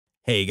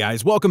Hey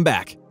guys, welcome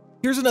back!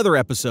 Here's another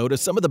episode of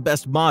some of the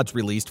best mods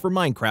released for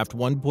Minecraft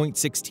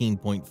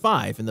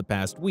 1.16.5 in the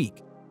past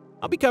week.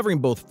 I'll be covering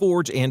both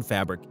Forge and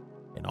Fabric,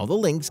 and all the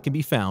links can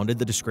be found in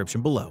the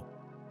description below.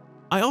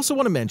 I also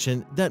want to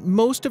mention that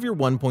most of your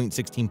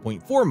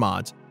 1.16.4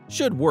 mods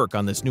should work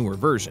on this newer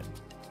version.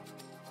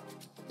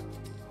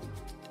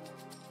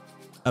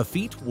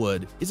 Effete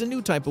wood is a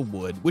new type of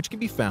wood which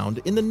can be found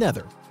in the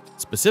Nether,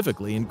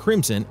 specifically in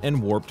Crimson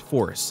and Warped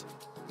forests.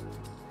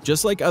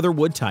 Just like other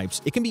wood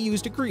types, it can be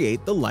used to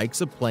create the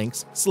likes of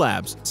planks,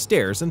 slabs,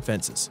 stairs, and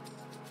fences.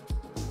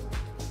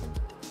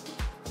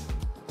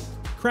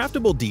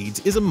 Craftable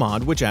Deeds is a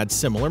mod which adds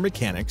similar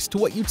mechanics to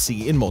what you'd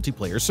see in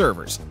multiplayer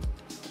servers.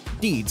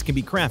 Deeds can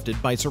be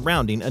crafted by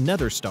surrounding a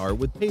nether star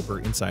with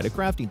paper inside a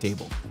crafting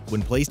table.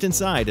 When placed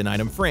inside an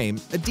item frame,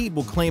 a deed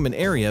will claim an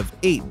area of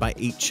 8 by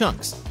 8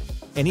 chunks.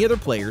 Any other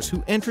players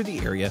who enter the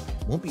area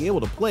won't be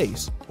able to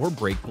place or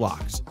break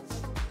blocks.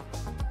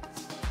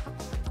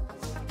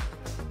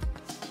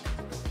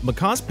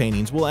 Macaws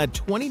paintings will add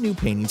 20 new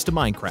paintings to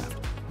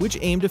Minecraft, which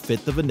aim to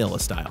fit the vanilla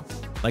style.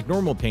 Like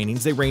normal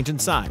paintings, they range in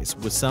size,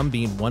 with some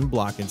being 1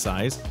 block in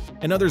size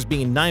and others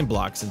being 9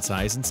 blocks in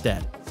size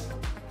instead.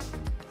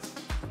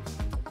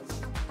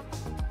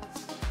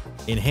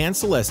 Enhanced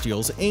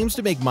Celestials aims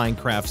to make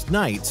Minecraft's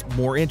nights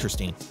more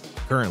interesting.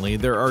 Currently,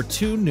 there are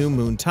 2 new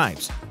moon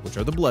types, which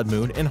are the Blood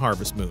Moon and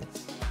Harvest Moon.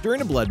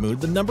 During a Blood Moon,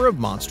 the number of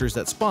monsters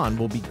that spawn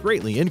will be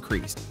greatly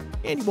increased,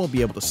 and you won't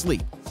be able to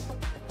sleep.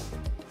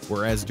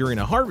 Whereas during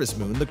a Harvest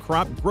Moon, the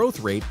crop growth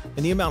rate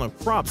and the amount of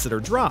crops that are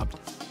dropped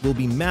will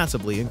be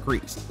massively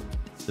increased.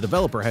 The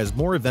developer has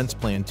more events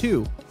planned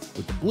too,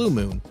 with the Blue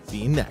Moon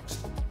being next.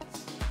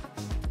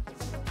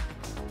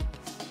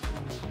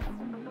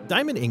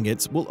 Diamond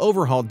ingots will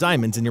overhaul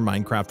diamonds in your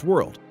Minecraft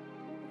world.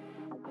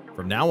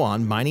 From now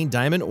on, mining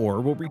diamond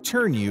ore will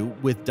return you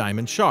with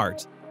diamond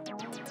shards.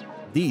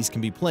 These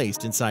can be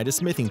placed inside a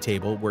smithing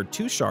table where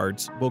 2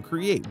 shards will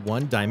create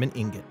 1 diamond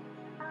ingot.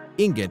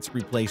 Ingots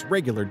replace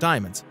regular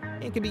diamonds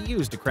and can be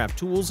used to craft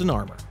tools and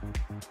armor.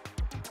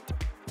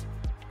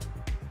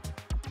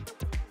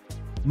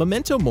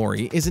 Memento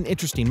Mori is an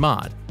interesting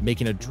mod,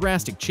 making a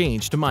drastic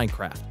change to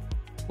Minecraft.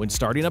 When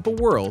starting up a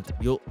world,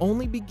 you'll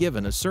only be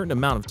given a certain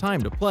amount of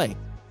time to play,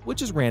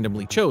 which is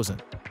randomly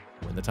chosen.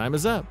 When the time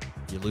is up,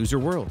 you lose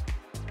your world.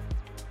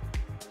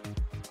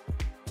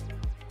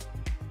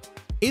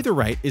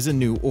 Aetherite is a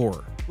new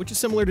ore, which is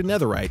similar to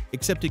netherite,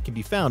 except it can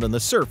be found on the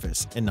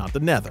surface and not the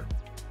nether.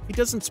 It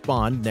doesn't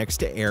spawn next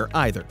to air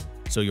either,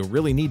 so you'll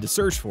really need to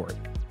search for it.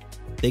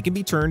 They can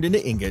be turned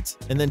into ingots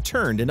and then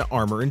turned into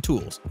armor and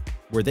tools,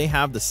 where they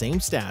have the same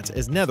stats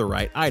as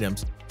netherite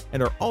items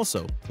and are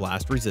also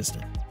blast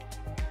resistant.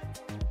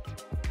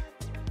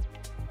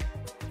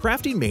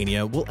 Crafting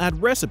Mania will add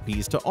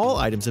recipes to all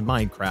items in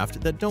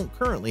Minecraft that don't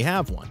currently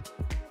have one.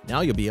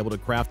 Now you'll be able to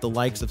craft the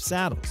likes of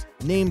saddles,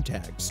 name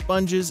tags,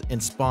 sponges, and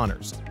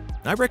spawners.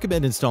 I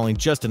recommend installing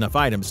just enough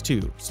items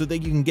too, so that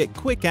you can get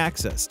quick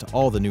access to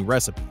all the new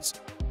recipes.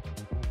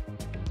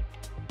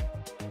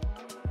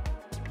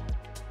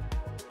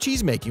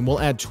 Cheesemaking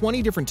will add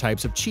 20 different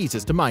types of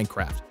cheeses to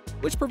Minecraft,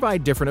 which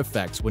provide different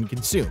effects when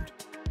consumed.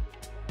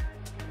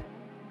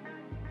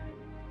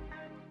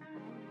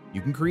 You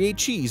can create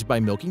cheese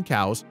by milking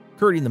cows,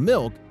 curding the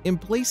milk, and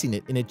placing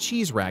it in a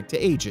cheese rack to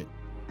age it.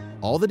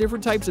 All the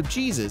different types of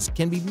cheeses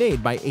can be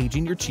made by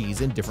aging your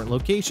cheese in different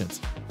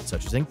locations,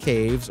 such as in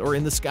caves or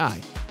in the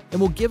sky, and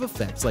will give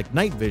effects like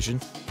night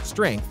vision,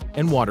 strength,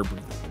 and water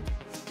breathing.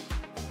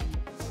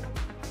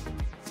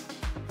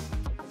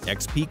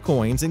 XP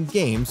coins and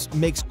games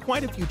makes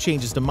quite a few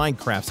changes to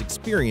Minecraft's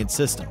experience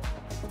system.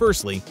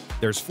 Firstly,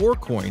 there's 4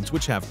 coins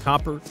which have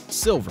copper,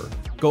 silver,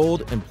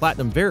 gold, and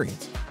platinum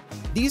variants.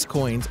 These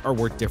coins are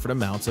worth different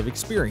amounts of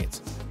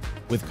experience,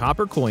 with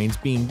copper coins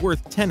being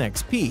worth 10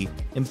 XP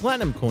and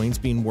platinum coins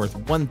being worth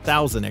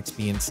 1000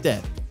 XP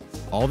instead.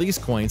 All these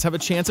coins have a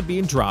chance of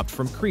being dropped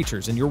from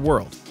creatures in your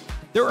world.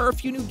 There are a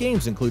few new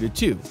games included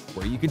too,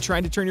 where you can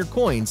try to turn your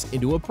coins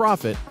into a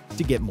profit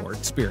to get more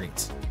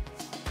experience.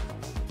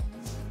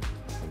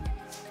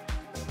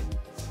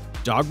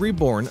 Dog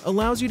Reborn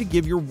allows you to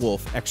give your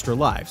wolf extra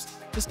lives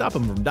to stop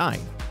him from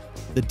dying.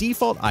 The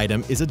default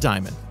item is a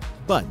diamond,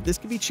 but this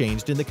can be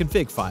changed in the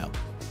config file.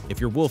 If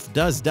your wolf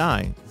does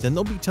die, then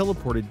they'll be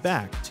teleported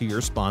back to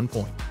your spawn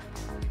point.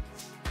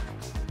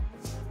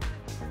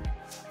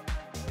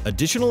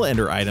 Additional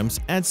Ender items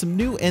add some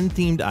new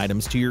end-themed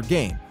items to your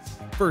game.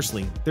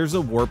 Firstly, there's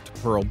a Warped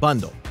Pearl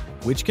bundle,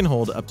 which can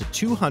hold up to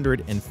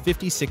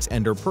 256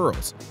 Ender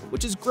Pearls,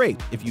 which is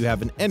great if you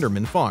have an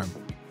Enderman farm.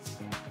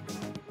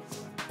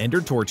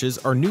 Ender Torches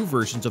are new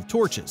versions of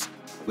torches,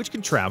 which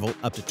can travel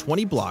up to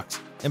 20 blocks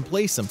and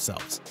place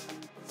themselves.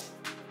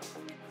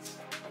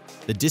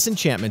 The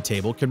Disenchantment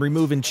table can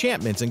remove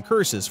enchantments and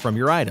curses from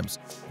your items,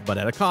 but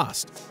at a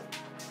cost.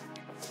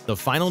 The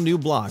final new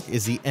block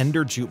is the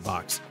Ender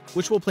Jukebox,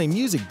 which will play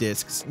music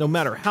discs no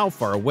matter how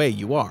far away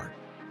you are.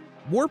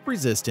 Warp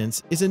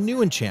Resistance is a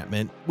new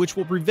enchantment which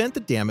will prevent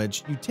the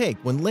damage you take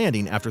when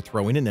landing after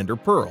throwing an Ender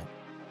Pearl.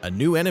 A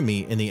new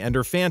enemy in the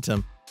Ender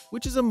Phantom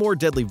which is a more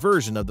deadly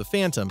version of the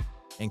Phantom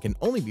and can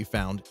only be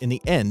found in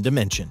the End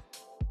dimension.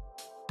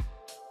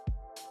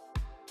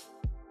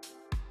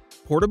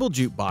 Portable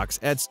Jukebox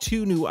adds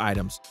 2 new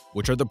items,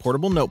 which are the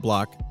Portable Note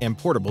Block and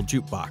Portable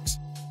Jukebox.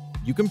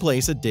 You can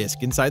place a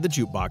disc inside the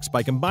jukebox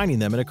by combining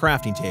them in a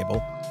crafting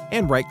table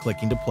and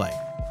right-clicking to play.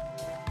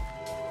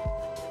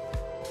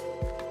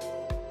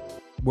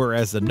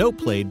 Whereas the note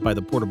played by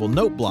the Portable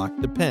Note Block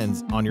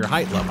depends on your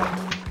height level.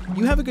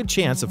 You have a good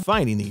chance of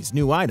finding these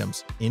new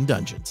items in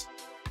dungeons.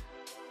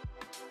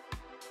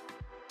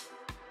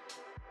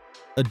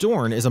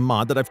 Adorn is a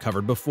mod that I've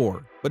covered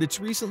before, but it's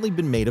recently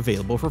been made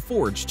available for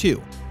Forge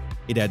too.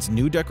 It adds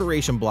new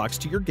decoration blocks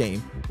to your game,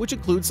 which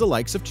includes the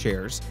likes of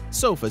chairs,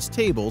 sofas,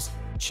 tables,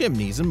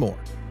 chimneys, and more.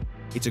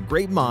 It's a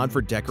great mod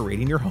for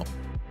decorating your home.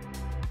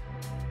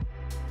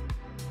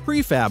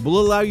 Prefab will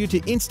allow you to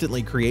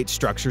instantly create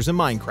structures in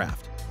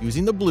Minecraft,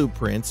 using the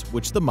blueprints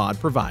which the mod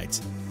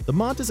provides. The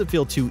mod doesn't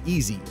feel too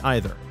easy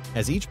either,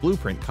 as each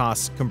blueprint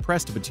costs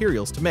compressed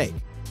materials to make.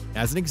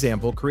 As an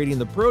example, creating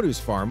the produce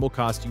farm will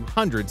cost you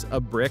hundreds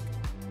of brick,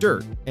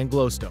 dirt, and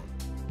glowstone.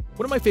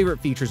 One of my favorite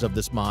features of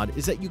this mod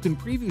is that you can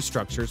preview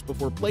structures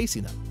before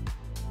placing them.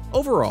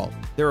 Overall,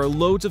 there are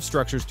loads of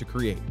structures to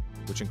create,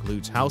 which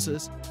includes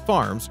houses,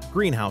 farms,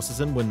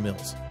 greenhouses, and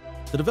windmills.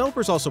 The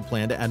developers also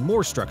plan to add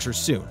more structures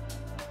soon.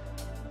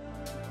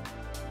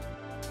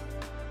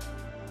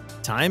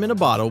 Time in a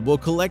bottle will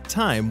collect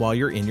time while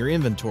you're in your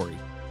inventory,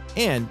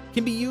 and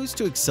can be used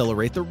to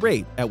accelerate the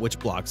rate at which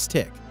blocks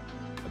tick.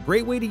 A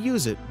great way to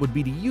use it would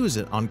be to use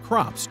it on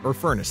crops or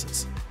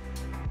furnaces.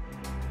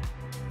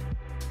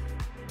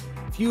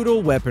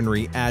 Feudal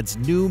weaponry adds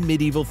new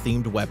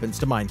medieval-themed weapons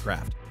to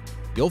Minecraft.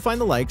 You'll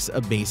find the likes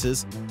of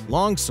maces,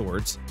 long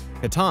swords,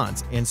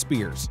 katans, and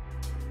spears.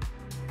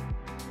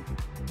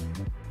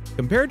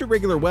 Compared to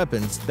regular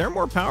weapons, they're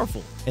more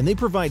powerful, and they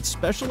provide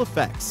special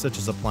effects such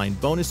as applying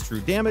bonus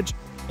true damage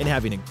and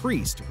having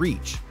increased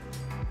reach.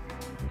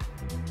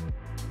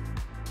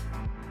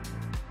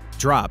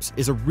 Dropz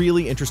is a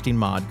really interesting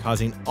mod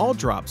causing all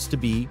drops to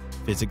be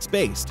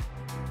physics-based.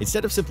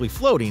 Instead of simply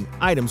floating,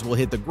 items will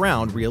hit the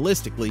ground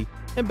realistically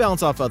and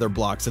bounce off other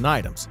blocks and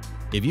items.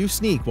 If you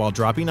sneak while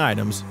dropping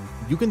items,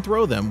 you can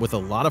throw them with a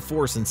lot of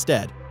force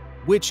instead,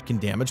 which can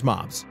damage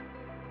mobs.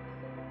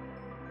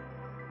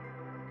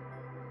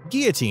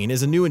 Guillotine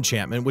is a new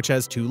enchantment which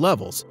has 2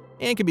 levels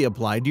and can be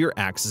applied to your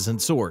axes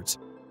and swords.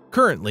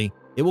 Currently,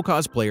 it will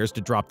cause players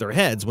to drop their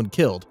heads when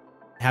killed,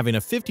 having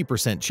a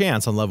 50%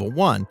 chance on level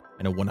 1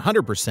 and a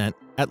 100%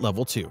 at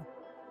level 2.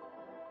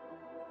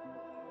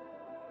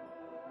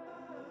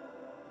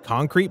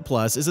 Concrete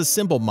Plus is a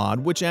simple mod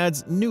which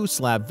adds new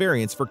slab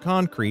variants for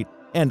concrete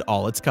and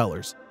all its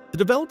colors. The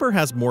developer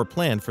has more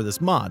planned for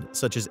this mod,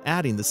 such as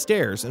adding the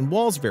stairs and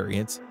walls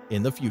variants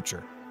in the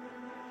future.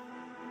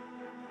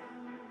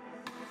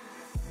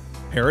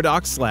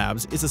 Paradox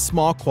Slabs is a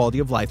small quality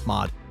of life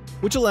mod,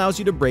 which allows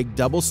you to break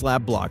double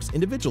slab blocks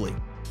individually,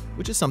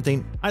 which is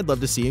something I'd love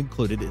to see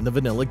included in the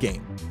vanilla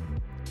game.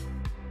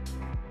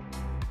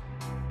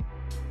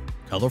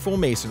 Colorful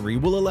Masonry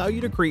will allow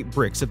you to create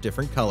bricks of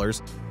different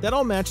colors that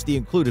all match the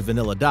included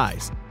vanilla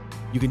dyes.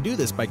 You can do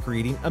this by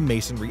creating a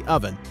masonry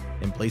oven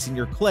and placing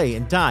your clay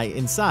and dye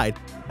inside,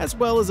 as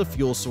well as a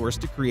fuel source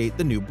to create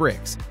the new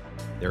bricks.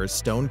 There is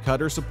stone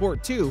cutter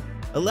support too,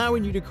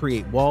 allowing you to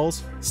create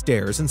walls,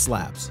 stairs, and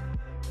slabs.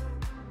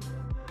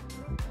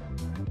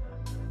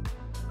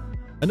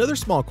 Another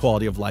small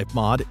quality of life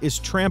mod is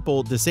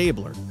Trample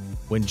Disabler.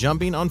 When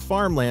jumping on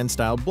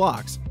farmland-style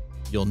blocks,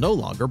 you'll no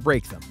longer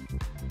break them.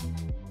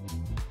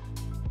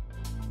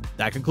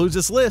 That concludes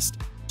this list.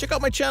 Check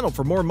out my channel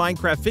for more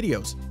Minecraft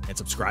videos and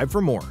subscribe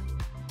for more.